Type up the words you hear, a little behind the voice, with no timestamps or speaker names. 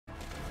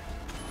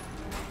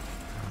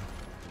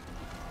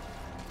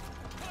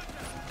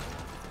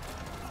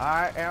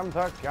I am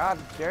the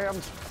goddamn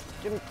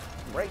fucking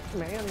great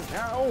man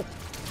now.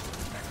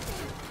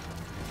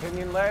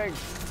 Kenyan legs.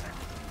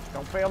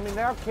 Don't fail me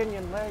now,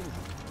 Kenyan legs.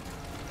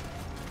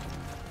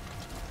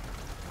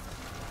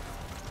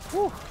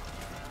 Whew.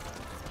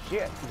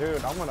 Shit,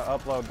 dude, I'm gonna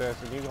upload this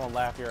and you're gonna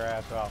laugh your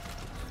ass off.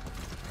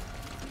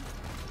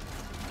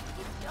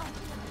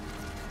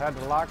 Had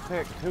to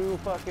lockpick 2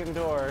 fucking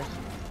doors.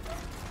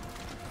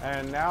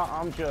 And now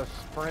I'm just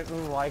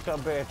sprinting like a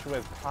bitch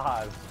with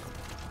Paz.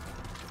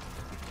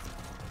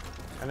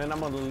 And then I'm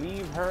gonna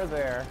leave her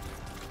there.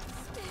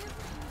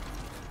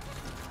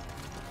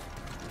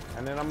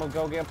 And then I'm gonna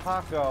go get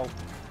Paco.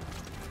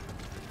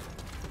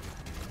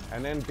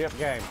 And then dip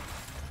game.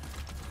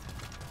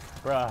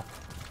 Bruh.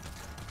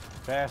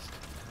 Best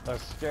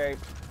escape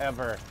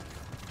ever.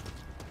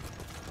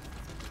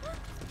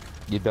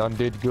 You done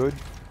did good?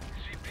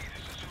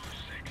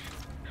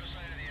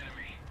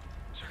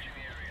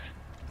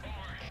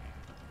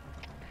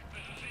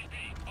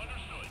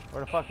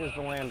 Where the fuck is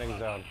the landing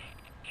zone?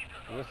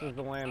 This is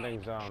the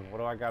landing zone. What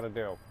do I gotta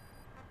do?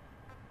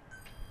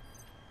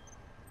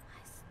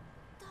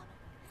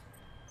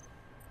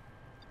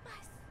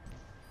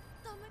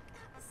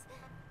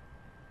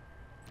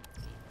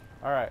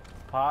 Alright,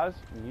 pause.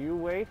 You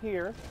wait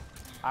here.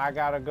 I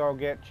gotta go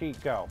get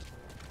Chico.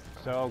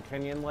 So,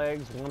 Kenyan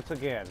legs, once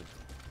again.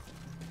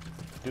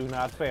 Do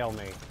not fail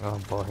me. Oh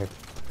boy.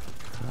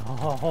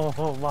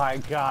 Oh my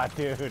god,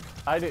 dude.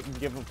 I didn't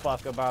give a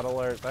fuck about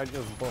alerts. I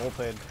just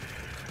bolted.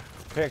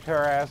 Picked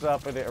her ass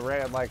up and it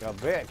ran like a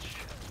bitch.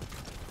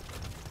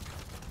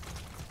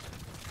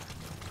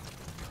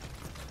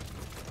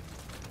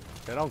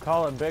 They don't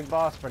call him Big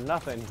Boss for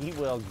nothing. He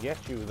will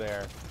get you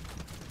there.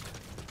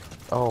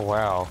 Oh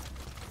wow.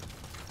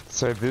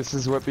 So this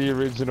is what the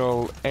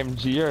original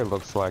MGO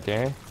looks like,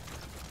 eh?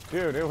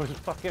 Dude, it was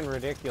fucking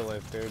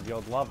ridiculous, dude.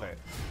 You'll love it.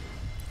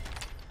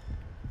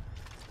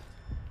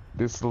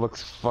 This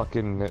looks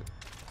fucking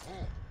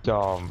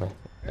dumb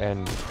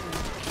and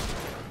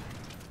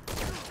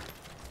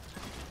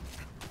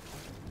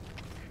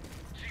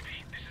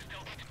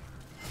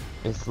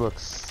this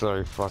looks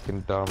so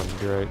fucking dumb and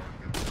great.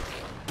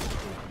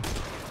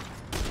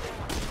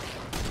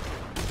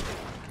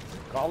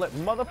 Call it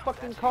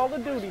motherfucking Call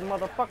of Duty,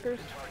 motherfuckers.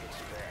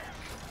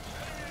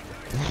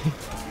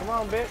 Come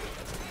on, bitch.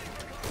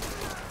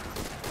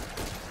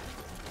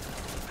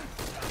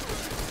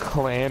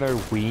 Clan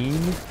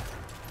O'Ween?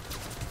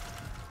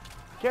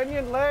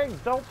 Kenyan legs,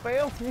 don't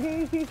fail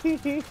me.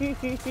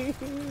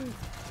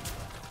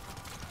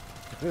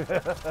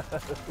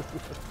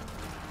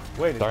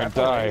 Wait, is Don't that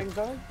the die. landing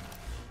zone?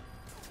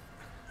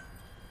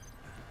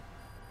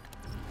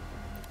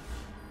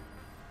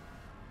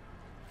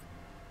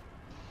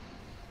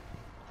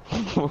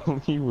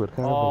 He would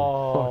have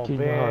Oh, a fucking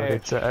bitch. heart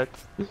attack.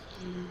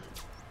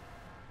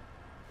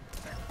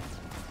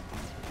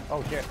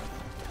 Oh shit.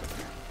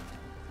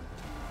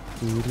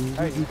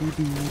 Hey.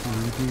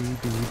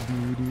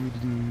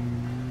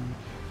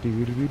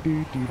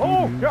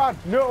 Oh god,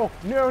 no!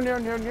 No, no,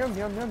 no, no, no,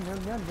 no, no,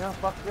 no, no.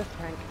 Fuck this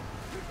tank.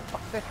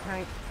 Fuck this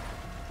tank.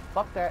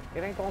 Fuck that.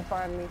 It ain't gonna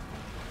find me.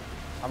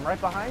 I'm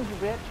right behind you,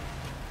 bitch.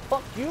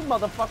 Fuck you,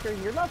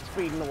 motherfucker. You're not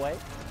speeding away.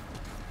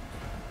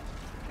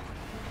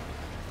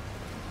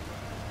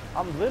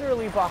 I'm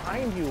literally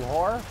behind you,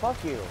 whore.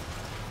 Fuck you.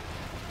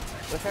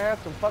 Wish I had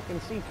some fucking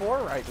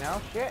C4 right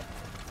now. Shit.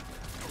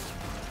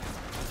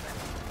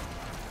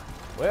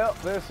 Well,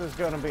 this is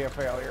gonna be a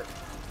failure.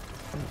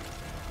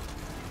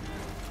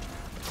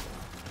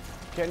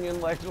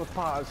 Kenyan legs with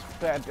paws.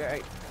 Bad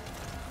day.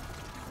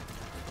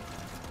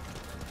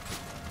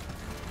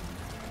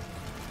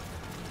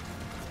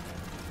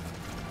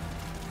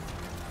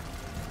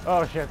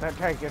 Oh shit, that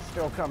tank is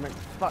still coming.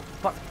 Fuck,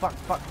 fuck, fuck,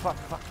 fuck, fuck,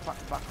 fuck, fuck,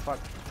 fuck, fuck.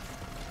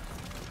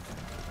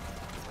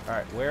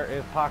 Alright, where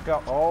is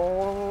Paco?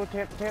 Oh,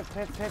 tip, tip,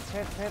 tip, tip,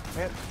 tip, tip,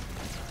 tip.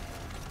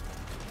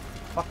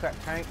 Fuck that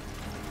tank.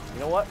 You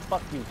know what?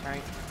 Fuck you,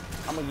 tank.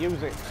 I'm gonna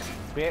use it,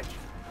 bitch.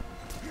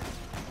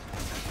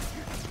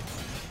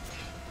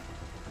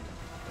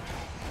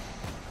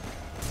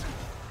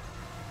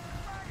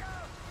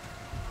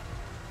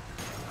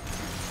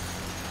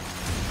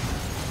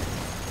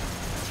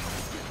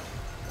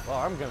 Well,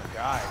 I'm gonna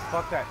die.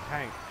 Fuck that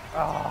tank.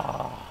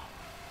 Oh.